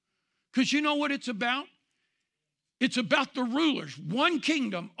 Because you know what it's about? It's about the rulers, one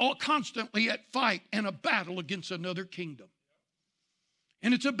kingdom, all constantly at fight and a battle against another kingdom.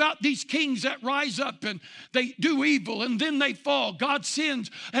 And it's about these kings that rise up and they do evil and then they fall. God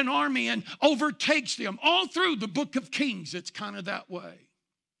sends an army and overtakes them. All through the book of Kings, it's kind of that way.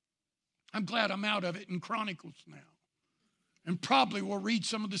 I'm glad I'm out of it in Chronicles now. And probably will read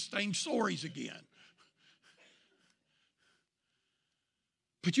some of the same stories again.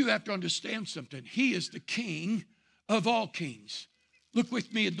 But you have to understand something. He is the King of all kings. Look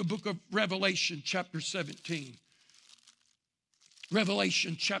with me at the book of Revelation, chapter 17.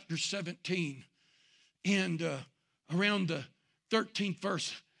 Revelation, chapter 17. And around the 13th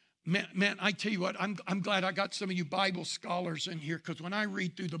verse. Man, I tell you what, I'm glad I got some of you Bible scholars in here, because when I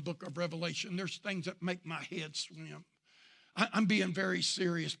read through the book of Revelation, there's things that make my head swim. I'm being very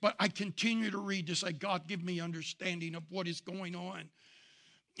serious, but I continue to read to say, God, give me understanding of what is going on.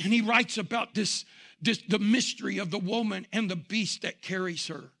 And he writes about the mystery of the woman and the beast that carries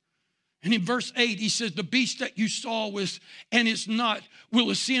her. And in verse 8, he says, the beast that you saw was and is not will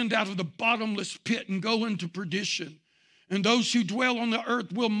ascend out of the bottomless pit and go into perdition. And those who dwell on the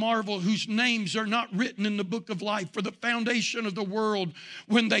earth will marvel, whose names are not written in the book of life for the foundation of the world,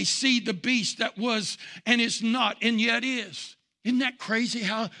 when they see the beast that was and is not and yet is. Isn't that crazy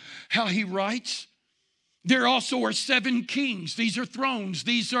how he writes? There also are 7 kings. These are thrones.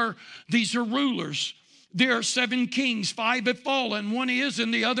 These are rulers. There are 7 kings. 5 have fallen. 1 is,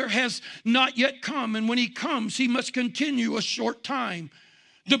 and the other has not yet come. And when he comes, he must continue a short time.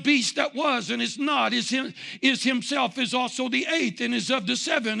 The beast that was and is not is himself is also the 8th and is of the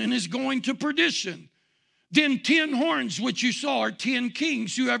 7 and is going to perdition. Then 10 horns which you saw are 10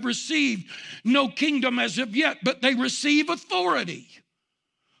 kings who have received no kingdom as of yet, but they receive authority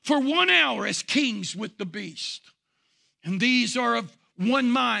for 1 hour as kings with the beast. And these are of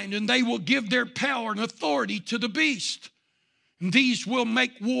one mind, and they will give their power and authority to the beast. And these will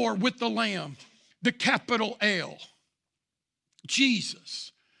make war with the Lamb, the capital L,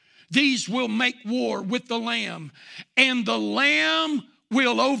 Jesus. These will make war with the Lamb, and the Lamb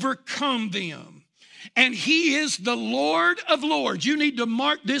will overcome them. And he is the Lord of lords. You need to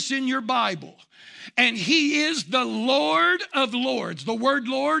mark this in your Bible. And he is the Lord of lords. The word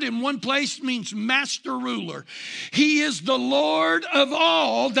Lord in one place means master ruler. He is the Lord of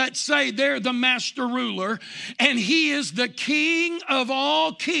all that say they're the master ruler. And he is the King of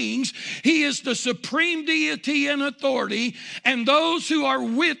all kings. He is the supreme deity and authority. And those who are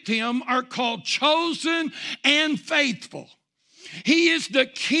with him are called chosen and faithful. He is the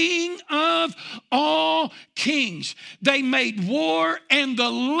King of all kings. They made war and the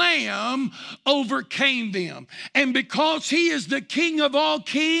Lamb overcame them. And because he is the King of all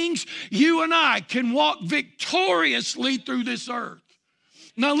kings, you and I can walk victoriously through this earth.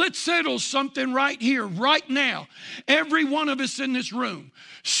 Now let's settle something right here, right now. Every one of us in this room.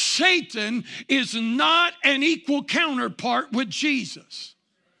 Satan is not an equal counterpart with Jesus.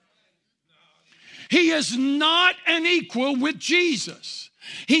 He is not an equal with Jesus.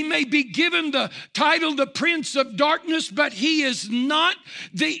 He may be given the title the Prince of Darkness, but he is not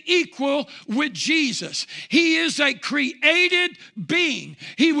the equal with Jesus. He is a created being.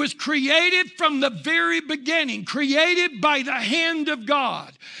 He was created from the very beginning, created by the hand of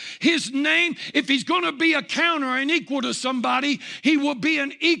God. His name, if he's going to be a counter, an equal to somebody, he will be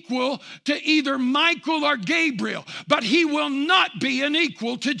an equal to either Michael or Gabriel, but he will not be an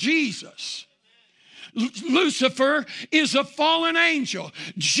equal to Jesus. Lucifer is a fallen angel.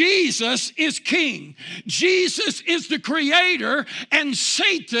 Jesus is king. Jesus is the creator, and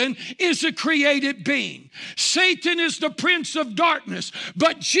Satan is a created being. Satan is the prince of darkness,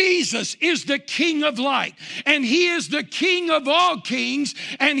 but Jesus is the king of light. And he is the king of all kings,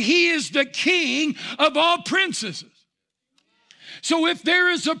 and he is the king of all princesses. So if there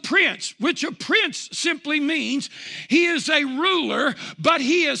is a prince, which a prince simply means he is a ruler, but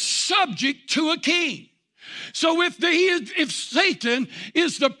he is subject to a king. So if Satan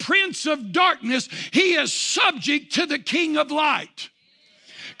is the prince of darkness, he is subject to the king of light.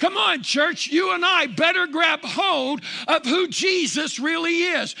 Come on, church, you and I better grab hold of who Jesus really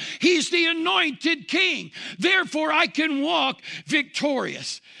is. He's the anointed king. Therefore, I can walk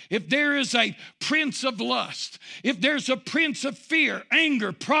victorious. If there is a prince of lust, if there's a prince of fear,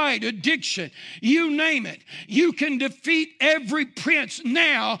 anger, pride, addiction, you name it, you can defeat every prince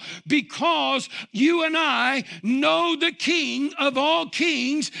now because you and I know the King of all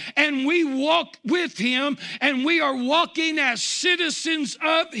kings, and we walk with him, and we are walking as citizens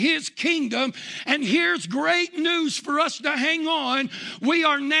of his kingdom. And here's great news for us to hang on. We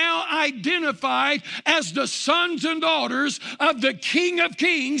are now identified as the sons and daughters of the King of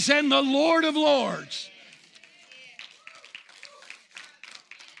Kings and the Lord of Lords.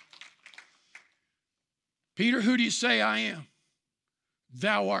 Peter, who do you say I am?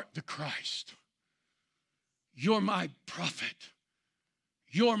 Thou art the Christ. You're my prophet.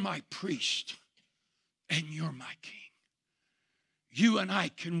 You're my priest. And you're my king. You and I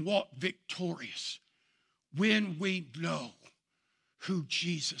can walk victorious when we know who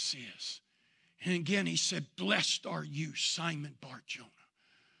Jesus is. And again, he said, blessed are you, Simon Bar-Jonah,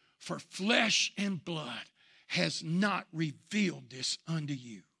 for flesh and blood has not revealed this unto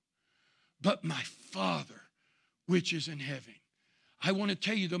you, but my Father which is in heaven. I want to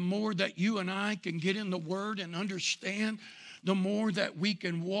tell you, the more that you and I can get in the Word and understand, the more that we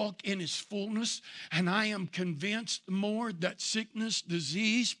can walk in his fullness. And I am convinced more that sickness,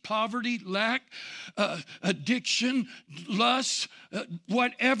 disease, poverty, lack, addiction, lust,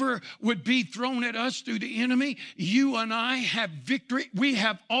 whatever would be thrown at us through the enemy, you and I have victory. We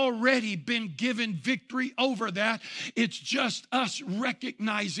have already been given victory over that. It's just us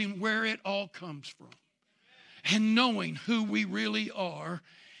recognizing where it all comes from and knowing who we really are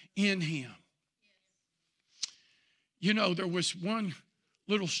in him. You know, there was one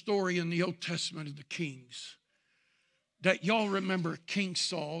little story in the Old Testament of the kings that y'all remember, King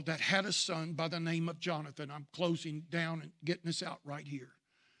Saul, that had a son by the name of Jonathan. I'm closing down and getting this out right here.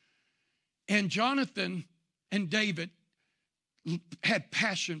 And Jonathan and David had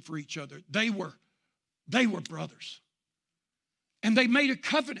passion for each other. They were brothers. And they made a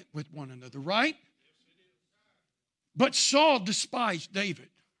covenant with one another, right? But Saul despised David.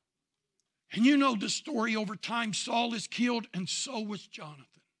 And you know the story. Over time, Saul is killed, and so was Jonathan.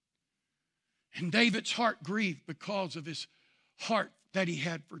 And David's heart grieved because of his heart that he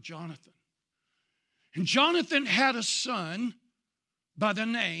had for Jonathan. And Jonathan had a son by the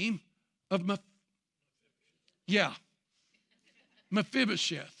name of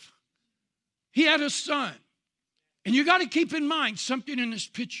Mephibosheth. He had a son. And you got to keep in mind something in this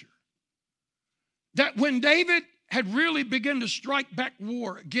picture. That when David had really begun to strike back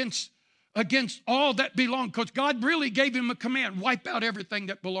war against all that belonged, because God really gave him a command, wipe out everything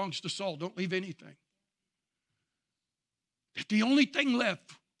that belongs to Saul. Don't leave anything. That the only thing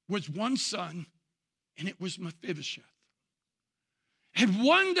left was one son, and it was Mephibosheth. And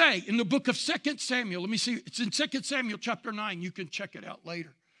one day in the book of 2 Samuel, let me see, it's in 2 Samuel chapter 9. You can check it out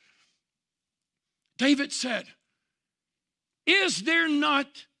later. David said, is there not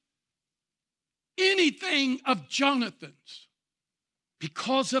anything of Jonathan's,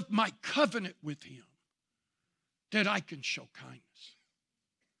 because of my covenant with him, that I can show kindness?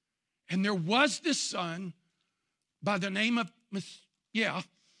 And there was this son by the name of,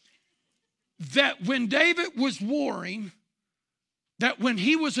 that when David was warring, that when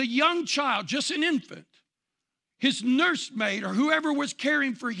he was a young child, just an infant, his nursemaid or whoever was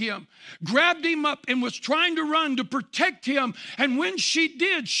caring for him grabbed him up and was trying to run to protect him. And when she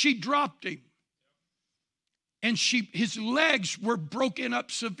did, she dropped him. And his legs were broken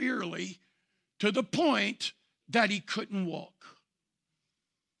up severely to the point that he couldn't walk.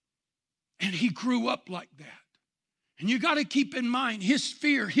 And he grew up like that. And you got to keep in mind his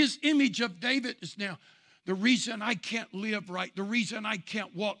fear, his image of David is now, the reason I can't live right, the reason I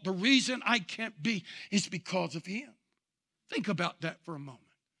can't walk, the reason I can't be is because of him. Think about that for a moment.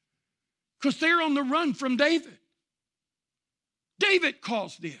 Because they're on the run from David. David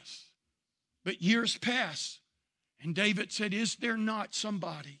caused this. But years pass, and David said, is there not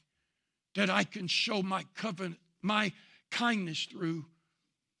somebody that I can show my covenant, my kindness through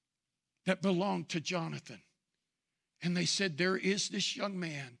that belonged to Jonathan? And they said, there is this young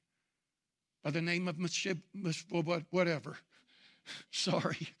man by the name of whatever.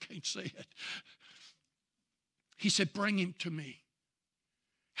 Sorry, I can't say it. He said, bring him to me.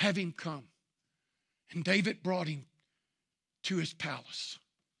 Have him come. And David brought him to his palace.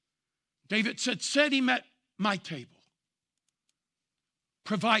 David said, set him at my table.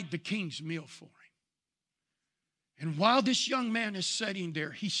 Provide the king's meal for him. And while this young man is sitting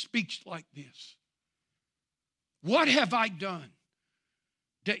there, he speaks like this. What have I done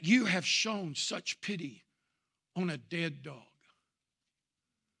that you have shown such pity on a dead dog?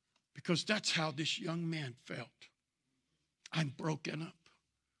 Because that's how this young man felt. I'm broken up.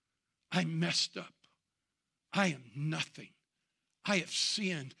 I'm messed up. I am nothing. I have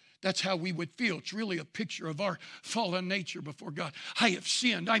sinned. That's how we would feel. It's really a picture of our fallen nature before God. I have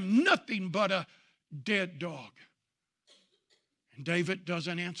sinned. I'm nothing but a dead dog. And David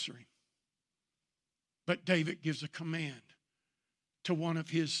doesn't answer him. But David gives a command to one of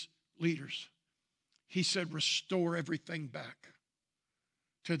his leaders. He said, restore everything back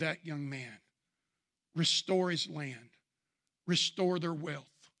to that young man. Restore his land. Restore their wealth.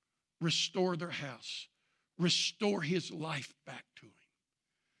 Restore their house. Restore his life back to him.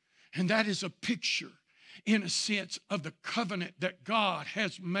 And that is a picture, in a sense, of the covenant that God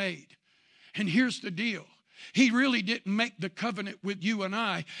has made. And here's the deal. He really didn't make the covenant with you and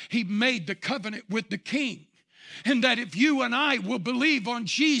I. He made the covenant with the King. And that if you and I will believe on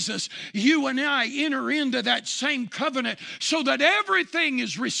Jesus, you and I enter into that same covenant so that everything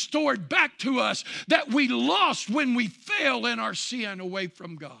is restored back to us that we lost when we fell in our sin away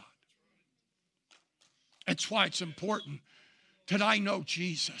from God. That's why it's important that I know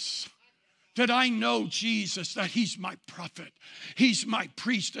Jesus. That I know Jesus, that he's my prophet. He's my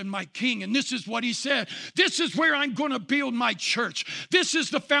priest and my king. And this is what he said. This is where I'm going to build my church. This is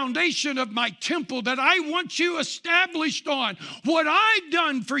the foundation of my temple that I want you established on. What I've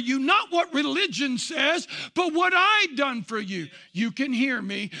done for you, not what religion says, but what I've done for you. You can hear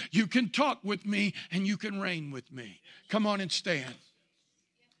me, you can talk with me, and you can reign with me. Come on and stand.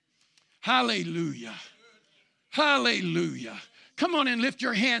 Hallelujah. Hallelujah. Come on and lift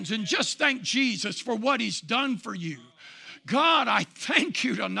your hands and just thank Jesus for what he's done for you. God, I thank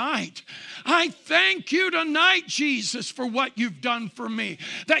you tonight. I thank you tonight, Jesus, for what you've done for me.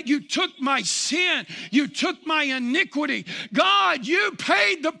 That you took my sin. You took my iniquity. God, you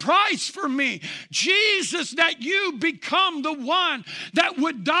paid the price for me. Jesus, that you become the one that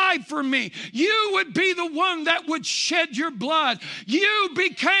would die for me. You would be the one that would shed your blood. You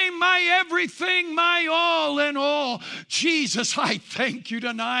became my everything, my all in all. Jesus, I thank you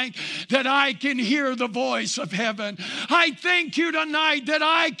tonight that I can hear the voice of heaven. I thank you tonight that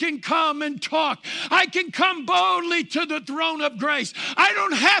I can come and talk. I can come boldly to the throne of grace. I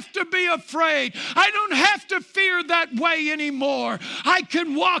don't have to be afraid. I don't have to fear that way anymore. I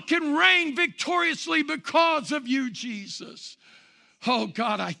can walk and reign victoriously because of you, Jesus. Oh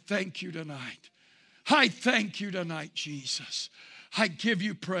God, I thank you tonight. I thank you tonight, Jesus. I give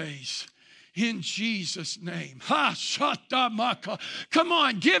you praise. In Jesus' name. Ha, shatamaka. Come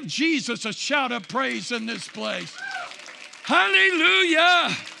on, give Jesus a shout of praise in this place. Hallelujah.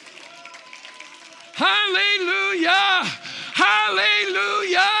 Hallelujah.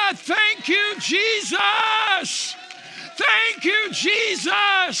 Hallelujah. Thank you, Jesus. Thank you,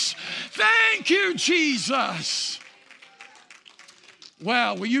 Jesus. Thank you, Jesus.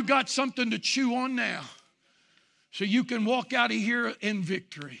 Wow, well, you got something to chew on now so you can walk out of here in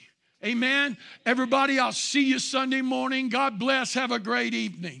victory. Amen. Everybody, I'll see you Sunday morning. God bless. Have a great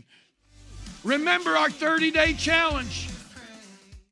evening. Remember our 30-day challenge.